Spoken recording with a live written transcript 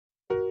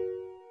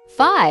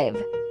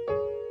5.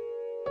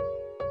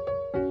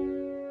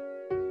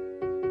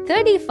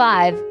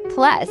 35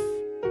 plus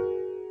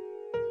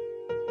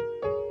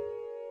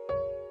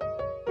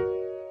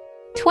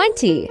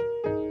 20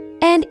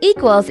 and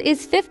equals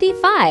is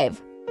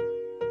 55.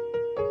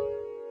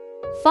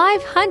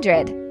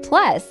 500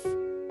 plus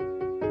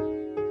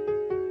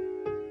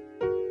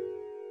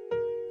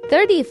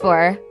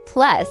 34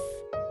 plus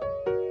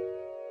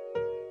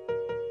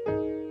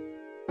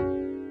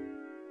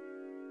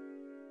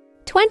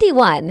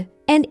 21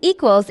 and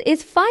equals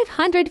is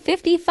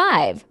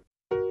 555.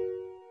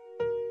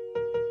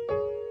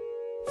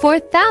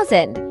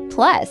 4,000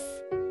 plus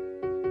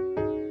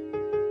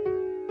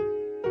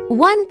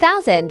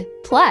 1,000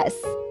 plus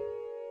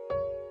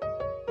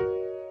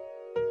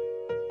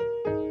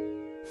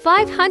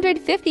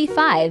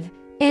 555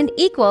 and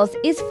equals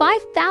is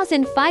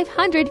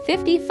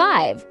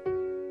 5,555.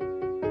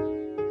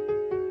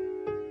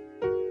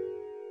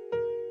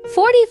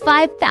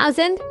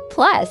 45,000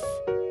 plus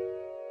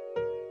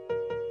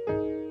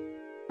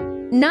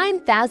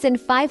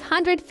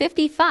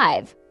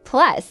 9,555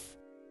 plus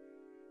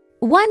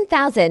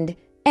 1,000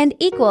 and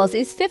equals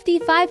is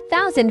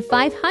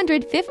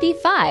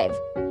 55,555.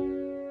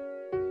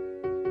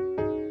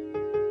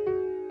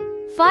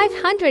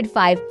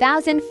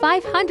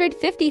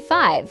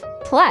 505,555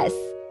 plus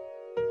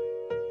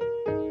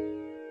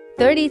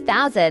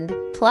 30,000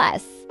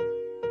 plus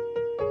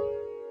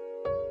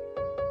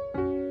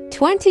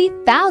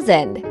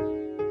 20,000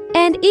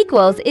 and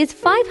equals is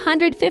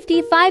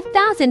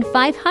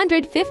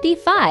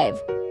 555,555.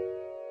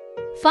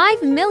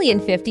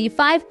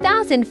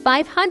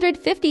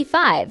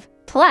 5,055,555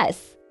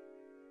 plus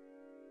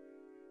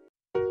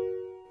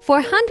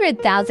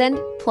 400,000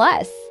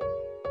 plus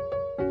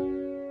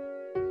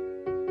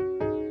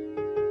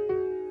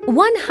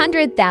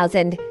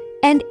 100,000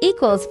 and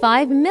equals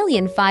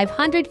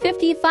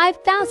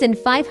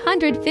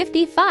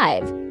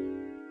 5,555,555.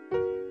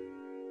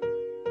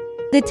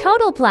 The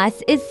total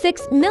plus is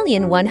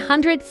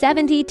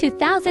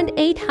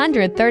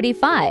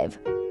 6,172,835.